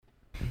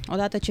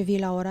Odată ce vii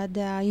la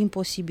Oradea,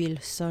 imposibil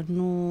să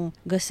nu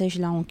găsești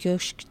la un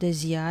chioșc de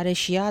ziare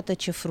și iată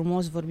ce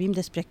frumos vorbim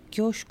despre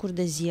chioșcuri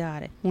de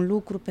ziare. Un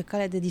lucru pe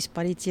cale de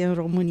dispariție în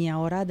România.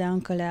 Oradea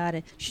încă le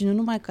are și nu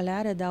numai că le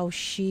are, dar au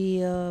și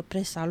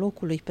presa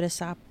locului,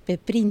 presa pe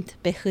print,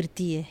 pe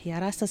hârtie.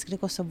 Iar astăzi cred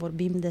că o să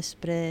vorbim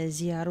despre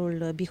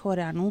Ziarul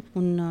BIHOREANUL,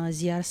 un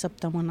ziar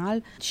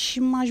săptămânal și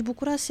m-aș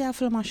bucura să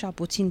aflăm așa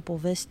puțin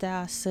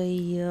povestea,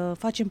 să-i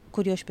facem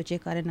curioși pe cei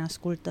care ne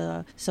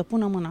ascultă să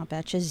pună mâna pe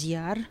acest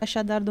ziar.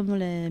 Așadar,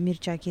 domnule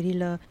Mircea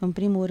Chirilă, în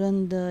primul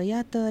rând,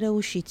 iată,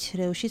 reușiți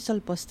să-l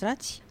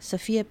păstrați, să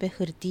fie pe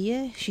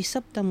hârtie și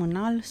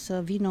săptămânal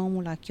să vină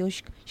omul la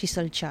chioșc și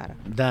să-l ceară.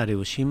 Da,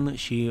 reușim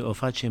și o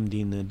facem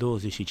din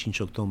 25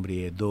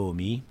 octombrie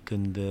 2000,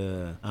 când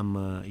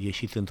am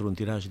ieșit într-un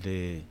tiraj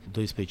de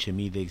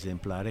 12.000 de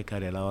exemplare,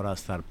 care la ora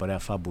asta ar părea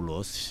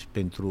fabulos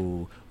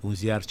pentru un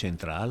ziar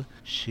central,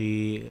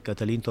 și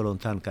Cătălin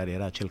Tolontan, care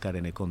era cel care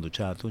ne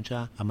conducea atunci,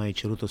 a mai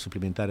cerut o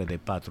suplimentare de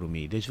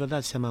 4.000. Deci vă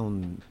dați seama,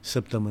 un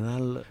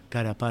săptămânal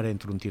care apare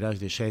într-un tiraj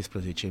de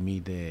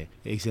 16.000 de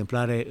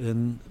exemplare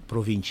în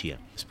provincie.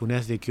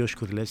 Spuneați de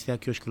chioșcurile astea,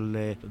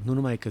 chioșcurile nu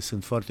numai că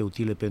sunt foarte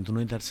utile pentru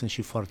noi, dar sunt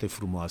și foarte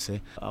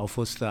frumoase. Au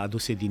fost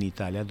aduse din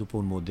Italia după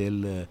un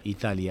model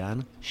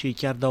italian și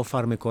chiar dau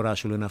farmec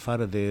orașul, în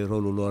afară de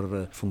rolul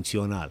lor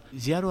funcțional.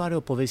 Ziarul are o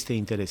poveste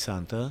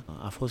interesantă.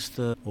 A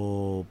fost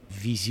o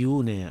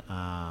viziune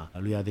a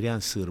lui Adrian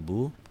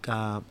Sârbu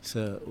ca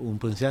să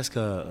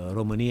împânzească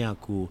România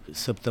cu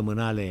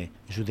săptămânale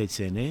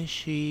județene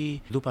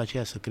și după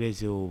aceea să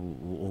creeze o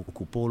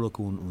cupolă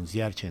cu un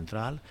ziar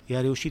central.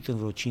 I-a reușit în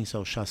vreo 5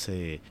 sau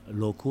 6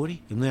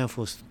 locuri. Noi am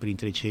fost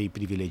printre cei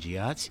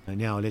privilegiați,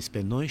 ne-au ales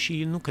pe noi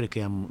și nu cred că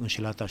i-am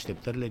înșelat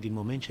așteptările, din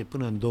moment ce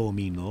până în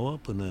 2009,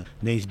 până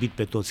ne-a izbit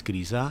pe toți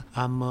criza,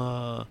 am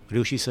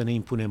reușit să ne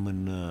impunem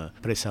în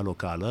presa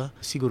locală.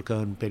 Sigur că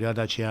în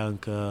perioada aceea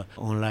încă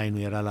online-ul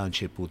era la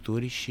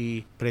începuturi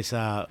și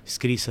presa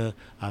scrisă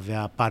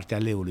avea partea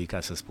leului, ca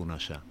să spun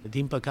așa.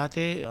 Din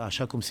păcate,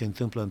 așa cum se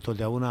întâmplă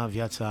întotdeauna,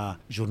 viața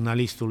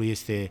jurnalistului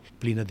este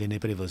plină de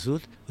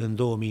neprevăzut. În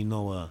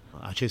 2009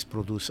 acest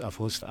produs a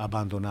fost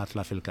abandonat,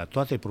 la fel ca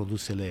toate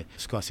produsele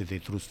scoase de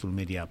Trustul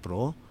Media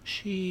Pro,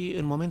 și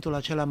în momentul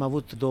acela am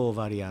avut două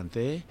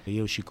variante,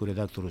 eu și cu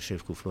redactorul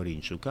șef, cu Florin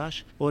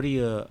Ciucaș: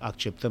 ori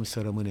acceptăm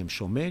să rămânem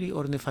șomeri,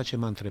 ori ne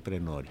facem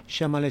antreprenori.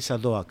 Și am ales a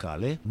doua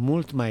cale,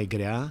 mult mai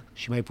grea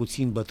și mai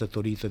puțin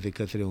bătătorită de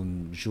către un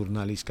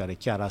jurnalist care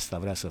chiar asta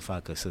vrea să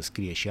facă, să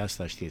scrie și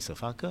asta știe să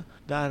facă,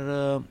 dar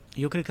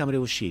eu cred că am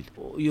reușit.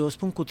 Eu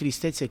spun cu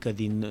tristețe că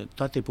din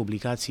toate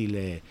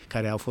publicațiile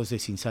care au fost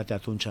desfințate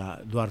atunci,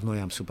 doar noi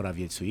am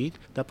supraviețuit,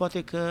 dar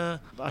poate că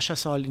așa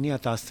s-au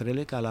aliniat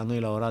astrele ca la noi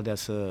la Oradea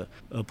să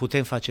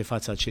putem face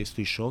față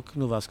acestui șoc.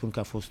 Nu vă ascund că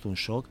a fost un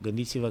șoc.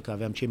 Gândiți-vă că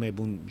aveam cei mai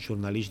buni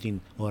jurnaliști din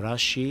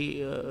oraș și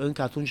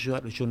încă atunci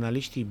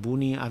jurnaliștii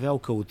buni aveau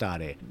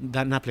căutare,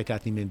 dar n-a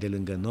plecat nimeni de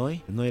lângă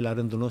noi. Noi la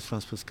rândul nostru am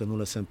spus că nu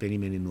lăsăm pe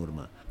nimeni în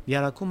urmă.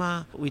 Iar acum,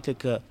 uite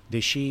că,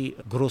 deși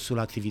grosul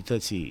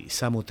activității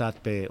s-a mutat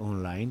pe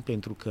online,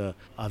 pentru că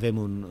avem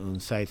un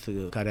site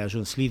care a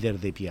ajuns lider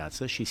de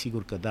piață și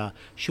sigur că da,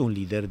 și un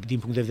lider din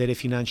punct de vedere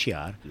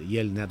financiar,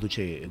 el ne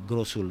aduce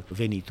grosul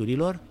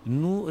veniturilor,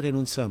 nu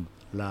renunțăm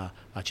la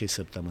acest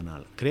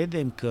săptămânal.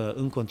 Credem că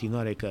în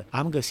continuare că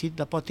am găsit,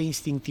 dar poate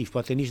instinctiv,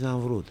 poate nici n-am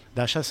vrut,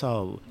 dar așa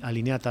s-au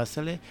aliniat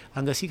astfel,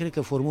 am găsit, cred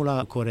că,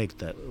 formula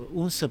corectă.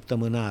 Un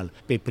săptămânal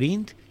pe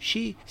print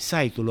și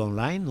site-ul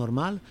online,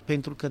 normal,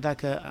 pentru că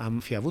dacă am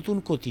fi avut un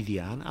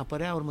cotidian,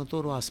 apărea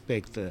următorul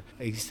aspect.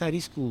 Exista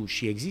riscul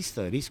și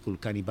există riscul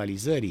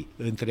canibalizării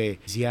între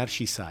ziar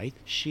și site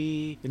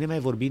și ne mai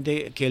vorbim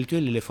de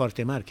cheltuielile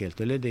foarte mari,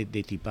 cheltuielile de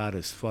tipară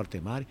sunt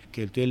foarte mari,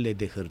 cheltuielile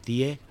de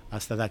hârtie.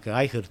 Asta dacă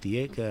ai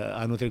hârtie, că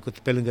anul trecut,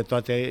 pe lângă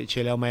toate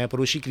cele, au mai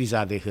apărut și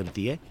criza de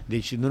hârtie,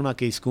 deci în urma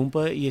că e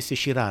scumpă, este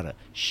și rară.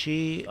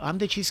 Și am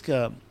decis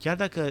că, chiar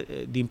dacă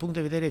din punct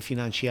de vedere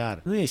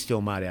financiar nu este o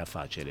mare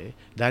afacere,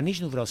 dar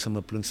nici nu vreau să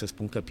mă plâng să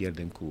spun că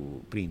pierdem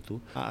cu printul,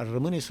 ar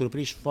rămâne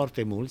surprinși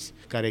foarte mulți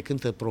care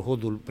cântă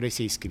prohodul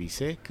presei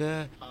scrise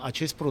că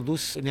acest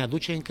produs ne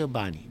aduce încă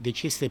bani,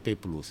 deci este pe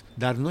plus.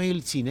 Dar noi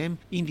îl ținem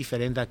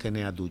indiferent dacă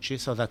ne aduce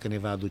sau dacă ne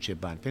va aduce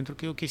bani, pentru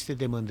că e o chestie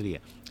de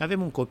mândrie.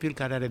 Avem un copil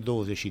care are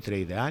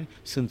 23 de ani,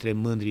 suntem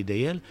mândri de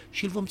el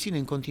și îl vom ține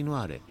în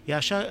continuare. E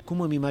așa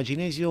cum îmi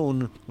imaginez eu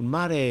un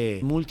mare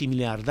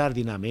multimiliardar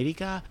din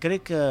America.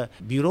 Cred că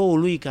biroul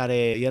lui, care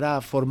era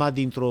format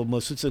dintr-o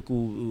măsuță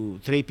cu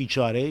 3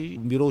 picioare,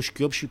 un birou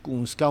șchiop și cu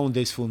un scaun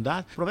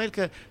desfundat, probabil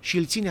că și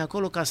îl ține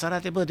acolo ca să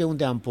arate, de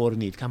unde am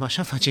pornit. Cam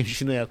așa facem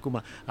și noi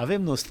acum.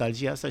 Avem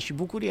nostalgia asta și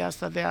bucuria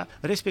asta de a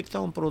respecta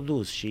un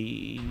produs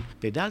și,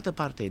 pe de altă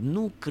parte,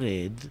 nu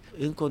cred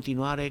în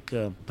continuare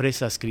că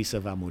presa scrisă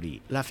va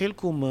muri. La fel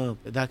cum,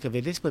 dacă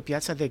vedeți pe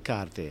piața de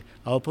carte,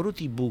 au apărut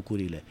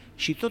e-book-urile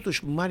și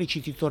totuși mari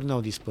cititori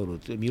n-au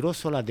dispărut.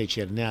 Mirosul ăla de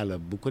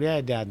cerneală, bucuria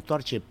aia de a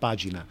întoarce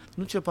pagina,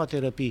 nu ți-o poate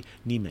răpi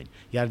nimeni.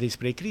 Iar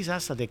despre criza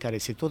asta de care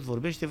se tot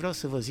vorbește, vreau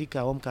să vă zic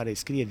ca om care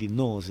scrie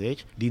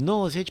din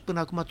 90 până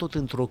acum tot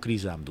într-o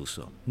criză am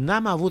dus-o.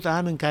 N-am avut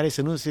an în care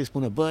să nu se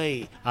spună,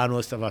 băi, anul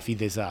ăsta va fi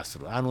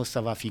dezastru, anul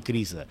ăsta va fi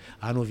criză,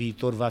 anul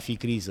viitor va fi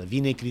criză,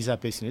 vine criza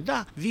peste noi.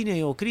 Da,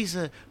 vine o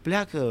criză,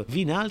 pleacă,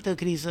 vine altă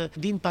criză,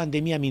 din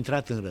pandemie am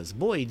intrat în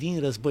război, din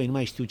război nu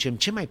mai știu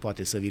ce mai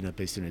poate să vină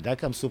peste noi.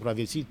 Dacă am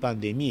supraviețuit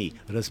pandemiei,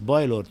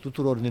 războaielor,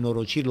 tuturor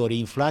nenorocirilor,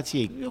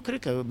 inflației, eu cred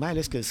că, mai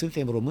ales că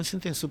suntem români,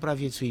 suntem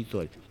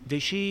supraviețuitori.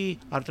 Deși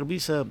ar trebui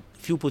să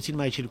fiu puțin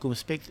mai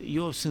circumspect,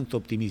 eu sunt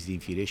optimist din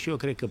fire și eu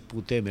cred că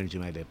putem merge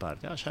mai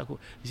departe. Așa cu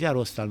ziarul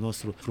ăsta al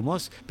nostru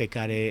frumos, pe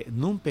care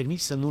nu-mi permit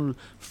să nu-l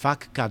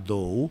fac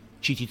cadou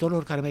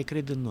cititorilor care mai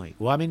cred în noi,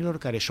 oamenilor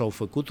care și-au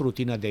făcut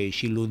rutina de a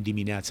ieși luni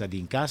dimineața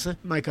din casă,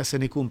 mai ca să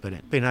ne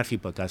cumpere. Păi n-ar fi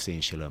păcat să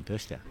înșelăm pe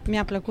ăștia.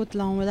 Mi-a plăcut,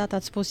 la un moment dat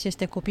ați spus,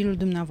 este copilul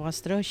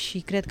dumneavoastră și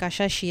cred că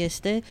așa și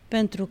este,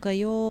 pentru că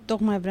eu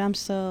tocmai vreau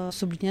să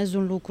subliniez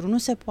un lucru. Nu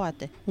se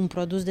poate un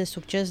produs de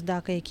succes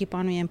dacă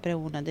echipa nu e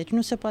împreună. Deci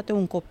nu se poate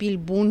un copil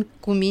bun,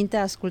 cu minte,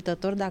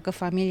 ascultător, dacă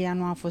familia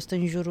nu a fost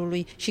în jurul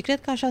lui. Și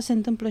cred că așa se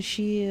întâmplă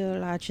și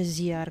la acest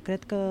ziar.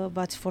 Cred că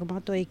v-ați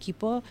format o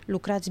echipă,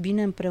 lucrați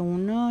bine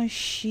împreună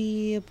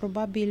și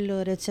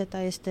probabil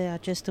rețeta este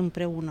acest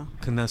împreună.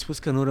 Când am spus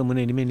că nu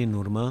rămâne nimeni în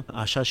urmă,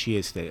 așa și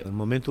este. În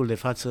momentul de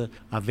față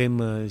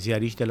avem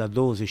ziariști de la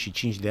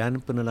 25 de ani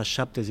până la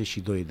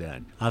 72 de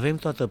ani. Avem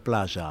toată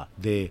plaja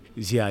de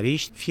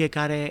ziariști,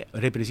 fiecare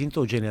reprezintă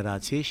o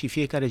generație și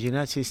fiecare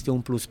generație este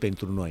un plus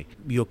pentru noi.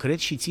 Eu cred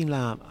și țin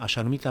la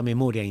așa numita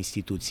memoria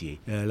instituției.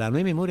 La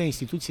noi memoria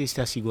instituției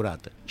este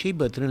asigurată. Cei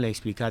bătrâni le-a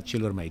explicat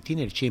celor mai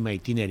tineri, cei mai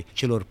tineri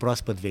celor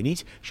proaspăt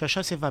veniți și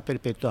așa se va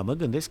perpetua. Mă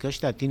gândesc că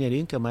ăștia tineri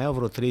încă mai au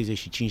vreo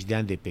 35 de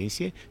ani de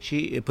pensie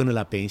și până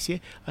la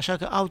pensie, așa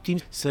că au timp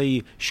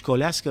să-i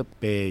școlească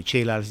pe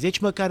ceilalți. Deci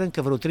măcar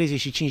încă vreo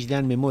 35 de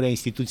ani memoria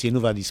instituției nu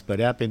va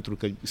dispărea pentru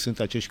că sunt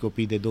acești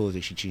copii de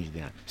 25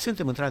 de ani.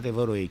 Suntem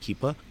într-adevăr o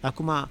echipă.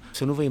 Acum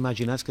să nu vă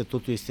imaginați că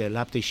totul este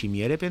lapte și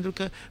miere, pentru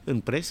că în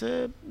presă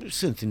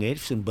sunt nervi,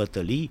 sunt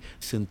bătălii,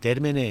 sunt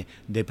termene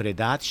de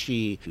predat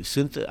și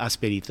sunt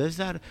asperități,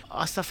 dar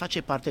asta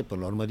face parte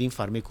până la urmă din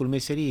farmecul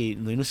meseriei.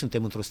 Noi nu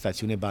suntem într-o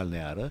stațiune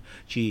balneară,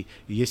 ci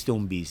este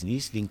un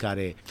business din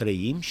care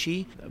trăim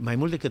și mai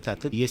mult decât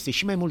atât, este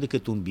și mai mult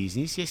decât un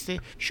business, este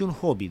și un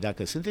hobby.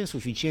 Dacă suntem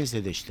suficient de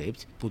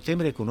deștepți, putem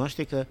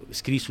recunoaște că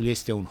scrisul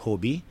este un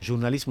hobby,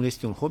 jurnalismul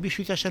este un hobby și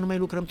uite așa nu mai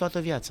lucrăm toată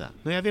viața.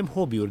 Noi avem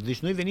hobby-uri, deci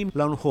noi venim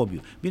la un hobby.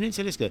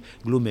 Bineînțeles că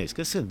glumesc,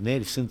 că sunt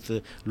nervi,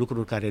 sunt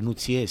lucruri care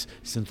nu-ți ies,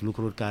 sunt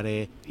lucruri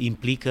care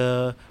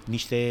implică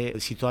niște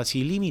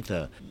situații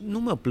limită. Nu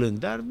mă plâng,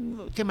 dar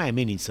te mai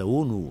amenință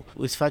unul,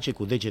 îți face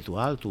cu degetul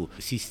altul,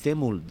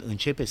 sistemul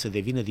începe să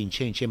devină din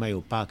ce în ce mai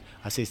opac.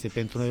 Asta este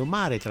pentru noi o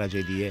mare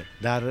tragedie,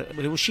 dar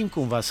reușim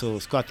cumva să o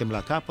scoatem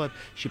la capăt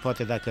și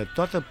poate dacă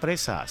toată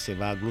presa se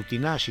va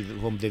aglutina și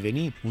vom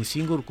deveni un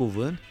singur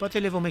cuvânt, poate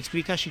le vom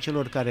explica și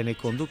celor care ne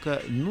conduc că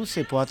nu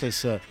se poate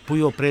să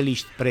pui o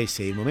preliști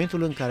presei. În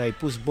momentul în care ai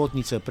pus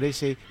botniță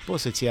presei,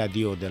 poți să-ți iei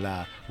adio de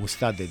la un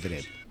stat de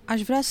drept.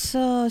 Aș vrea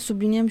să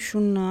subliniem și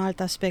un alt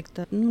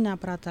aspect, nu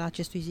neapărat al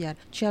acestui ziar,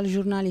 ci al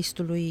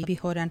jurnalistului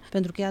bihorean,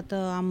 pentru că,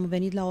 iată, am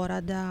venit la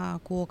Oradea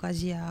cu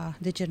ocazia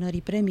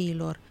decernării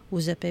premiilor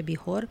UZP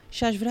Bihor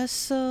și aș vrea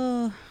să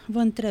vă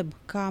întreb,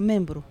 ca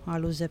membru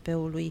al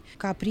UZP-ului,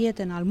 ca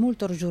prieten al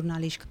multor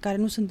jurnaliști care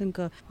nu sunt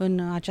încă în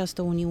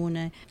această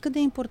uniune, cât de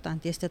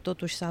important este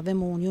totuși să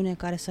avem o uniune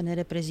care să ne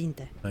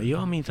reprezinte? Eu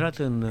am intrat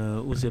în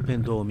UZP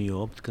în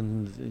 2008,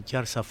 când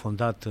chiar s-a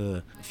fondat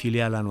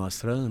filiala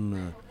noastră în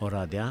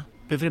Oradea.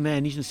 Pe vremea aia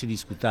nici nu se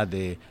discuta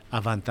de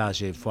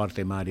avantaje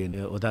foarte mari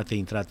odată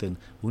intrat în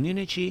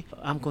Uniune, ci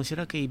am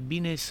considerat că e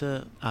bine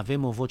să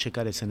avem o voce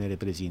care să ne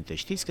reprezinte.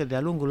 Știți că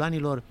de-a lungul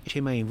anilor,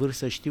 cei mai în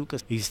vârstă știu că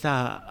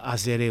exista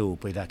AZR-ul,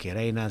 păi dacă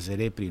erai în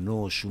AZR prin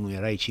 91,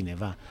 erai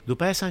cineva.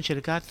 După aia s-a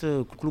încercat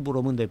Clubul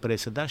Român de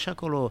Presă, dar și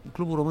acolo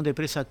Clubul Român de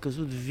Presă a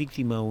căzut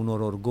victimă unor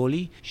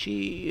orgolii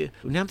și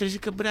ne-am trezit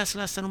că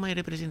breasla asta nu mai e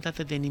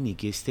reprezentată de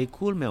nimic. Este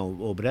culmea,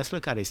 o breaslă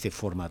care este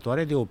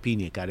formatoare de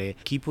opinie, care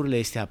chipurile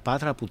este a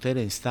patra putere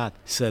în stat,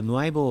 să nu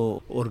aibă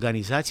o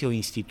organizație, o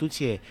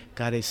instituție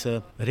care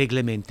să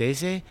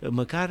reglementeze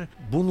măcar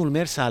bunul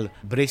mers al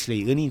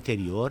breslei în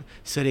interior,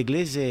 să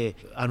regleze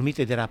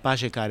anumite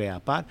derapaje care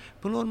apar,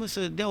 până la urmă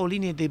să dea o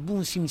linie de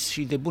bun simț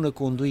și de bună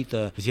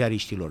conduită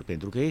ziariștilor,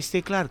 pentru că este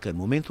clar că în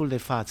momentul de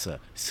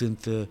față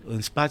sunt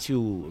în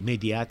spațiu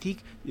mediatic,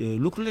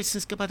 lucrurile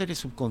sunt scăpate de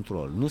sub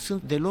control, nu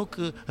sunt deloc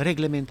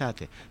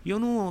reglementate. Eu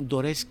nu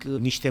doresc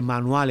niște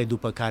manuale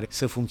după care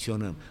să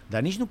funcționăm,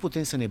 dar nici nu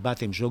putem să ne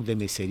batem joc de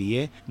meserie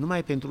meserie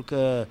numai pentru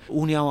că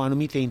unii au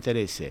anumite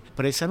interese.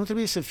 Presa nu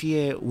trebuie să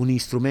fie un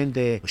instrument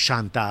de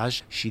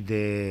șantaj și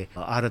de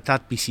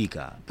arătat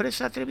pisica.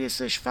 Presa trebuie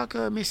să-și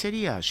facă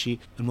meseria și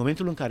în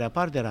momentul în care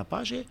apar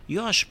derapaje,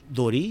 eu aș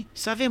dori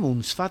să avem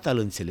un sfat al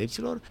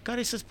înțelepților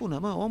care să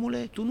spună,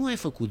 omule, tu nu ai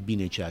făcut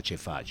bine ceea ce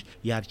faci,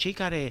 iar cei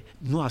care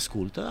nu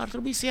ascultă ar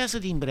trebui să iasă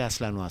din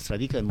breasla noastră,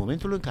 adică în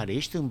momentul în care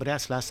ești în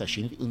breasla asta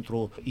și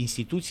într-o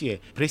instituție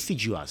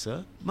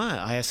prestigioasă,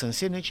 aia să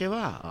însemne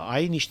ceva,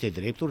 ai niște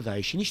drepturi, dar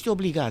ai și niște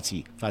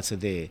obligații față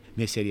de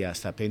meseria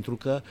asta, pentru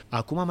că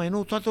acum mai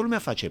nou toată lumea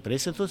face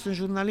presă, toți sunt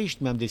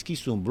jurnaliști, mi-am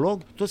deschis un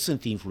blog, toți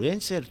sunt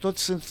influenceri,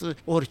 toți sunt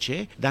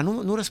orice, dar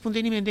nu răspunde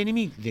nimeni de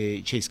nimic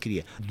de ce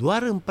scrie.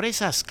 Doar în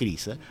presa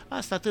scrisă,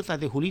 asta atâta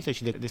de hulită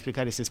și despre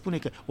care se spune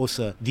că o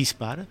să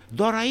dispară,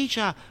 doar aici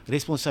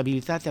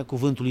responsabilitatea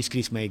cuvântului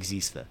scris mai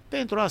există.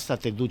 Pentru asta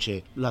te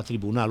duce la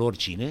tribunal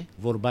oricine,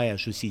 vorba aia,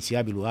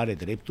 justițiabilul are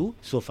dreptul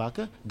să o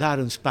facă, dar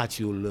în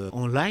spațiul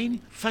online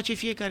face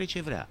fiecare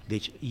ce vrea.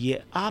 Deci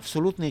e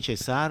absolut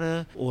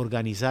necesară o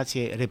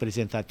organizație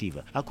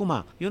reprezentativă.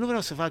 Acum, eu nu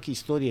vreau să fac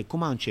istorie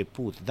cum a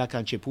început, dacă a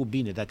început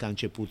bine, dacă a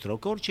început rău,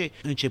 că orice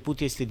început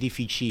este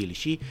dificil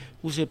și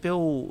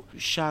UZP-ul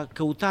și-a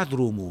căutat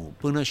drumul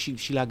până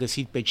și l-a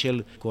găsit pe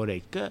cel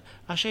corect, că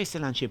așa este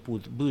la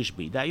început,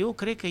 bâșbâi, dar eu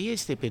cred că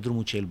este pe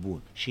drumul cel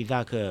bun și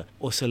dacă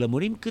o să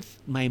lămurim cât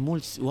mai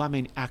mulți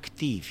oameni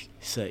activi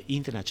să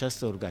intre în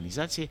această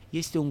organizație,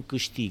 este un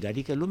câștig,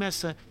 adică lumea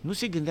să nu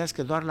se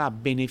gândească doar la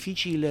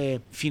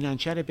beneficiile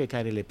financiare pe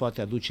care le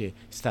poate aduce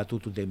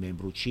statutul de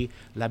membru, ci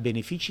la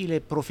beneficiile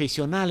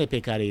profesionale pe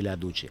care îi le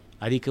aduce.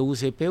 Adică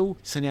UZP-ul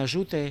să ne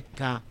ajute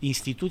ca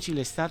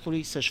instituțiile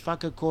statului să-și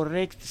facă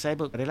corect, să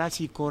aibă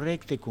relații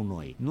corecte cu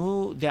noi,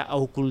 nu de a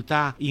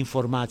oculta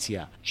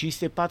informația.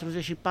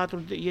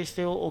 544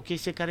 este o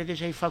chestie care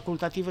deja e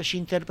facultativă și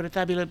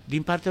interpretabilă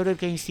din partea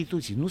oricărei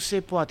instituții. Nu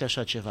se poate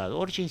așa ceva.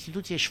 Orice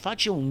instituție își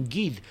face un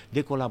ghid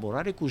de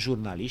colaborare cu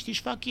jurnaliștii,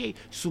 își fac ei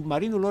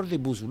submarinul lor de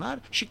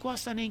buzunar și cu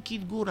asta ne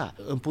închid gura.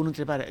 Îmi pun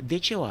întrebarea, de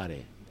ce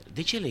oare?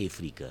 De ce le e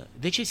frică?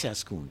 De ce se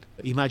ascund?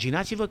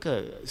 Imaginați-vă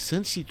că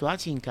sunt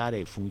situații în care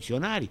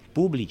funcționari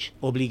publici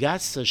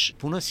obligați să-și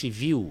pună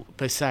CV-ul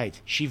pe site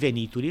și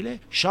veniturile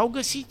și-au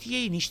găsit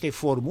ei niște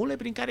formule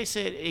prin care se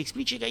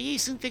explice că ei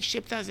sunt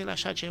exceptați de la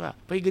așa ceva.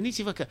 Păi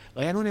gândiți-vă că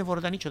ăia nu ne vor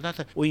da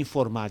niciodată o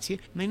informație.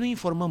 Noi nu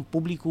informăm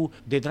publicul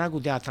de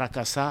dragul de a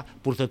tracasa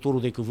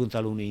purtătorul de cuvânt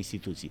al unei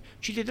instituții,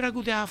 ci de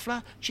dragul de a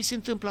afla ce se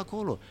întâmplă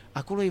acolo.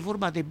 Acolo e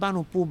vorba de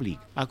banul public.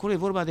 Acolo e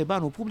vorba de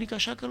banul public,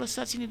 așa că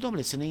lăsați-ne,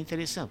 domnule, să ne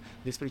interesăm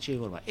despre ce e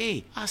vorba.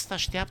 Ei, asta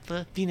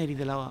așteaptă tinerii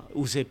de la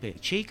UZP,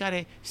 cei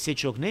care se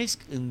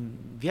ciocnesc în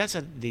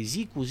viața de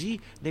zi cu zi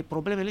de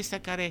problemele astea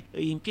care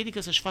îi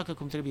împiedică să-și facă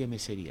cum trebuie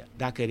meseria.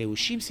 Dacă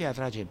reușim să-i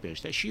atragem pe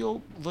ăștia, și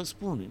eu vă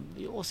spun,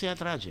 o să-i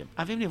atragem.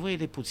 Avem nevoie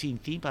de puțin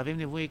timp, avem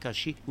nevoie ca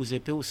și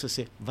UZP-ul să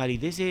se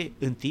valideze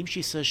în timp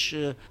și să-și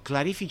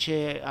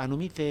clarifice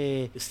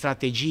anumite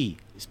strategii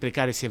spre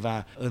care se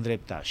va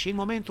îndrepta. Și în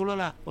momentul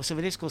ăla o să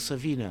vedeți că o să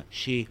vină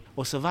și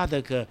o să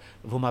vadă că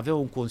vom avea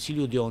un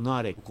consiliu de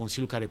onoare, un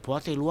consiliu care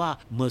poate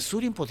lua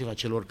măsuri împotriva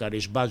celor care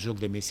își bat joc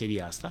de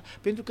meseria asta,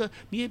 pentru că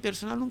mie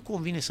personal nu-mi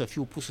convine să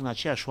fiu pus în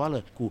aceeași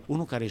oală cu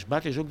unul care își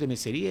bate joc de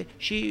meserie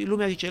și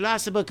lumea zice,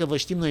 lasă că vă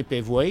știm noi pe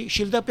voi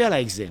și îl dă pe ăla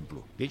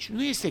exemplu. Deci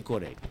nu este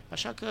corect.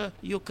 Așa că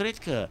eu cred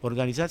că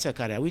organizația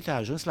care, a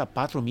ajuns la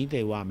 4.000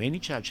 de oameni,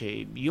 ceea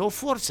ce e o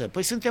forță.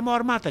 Păi suntem o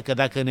armată, că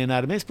dacă ne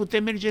înarmezi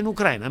putem merge în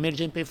Ucraina,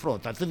 mergem pe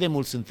front, atât de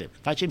mulți suntem.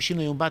 Facem și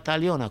noi un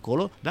batalion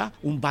acolo, da?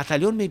 Un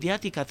batalion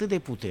mediatic atât de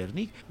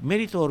puternic,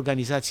 merită o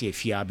organizație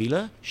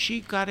fiabilă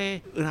și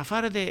care, în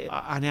afară de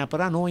a ne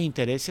apăra nouă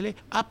interesele,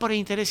 apără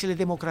interesele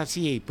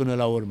democrației până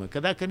la urmă. Că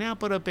dacă ne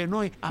apără pe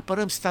noi,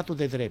 apărăm statul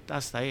de drept.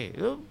 Asta e.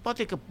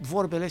 Poate că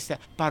vorbele astea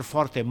par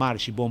foarte mari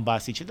și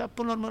bombastice, dar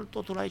până la urmă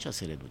totul aici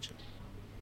se reduce.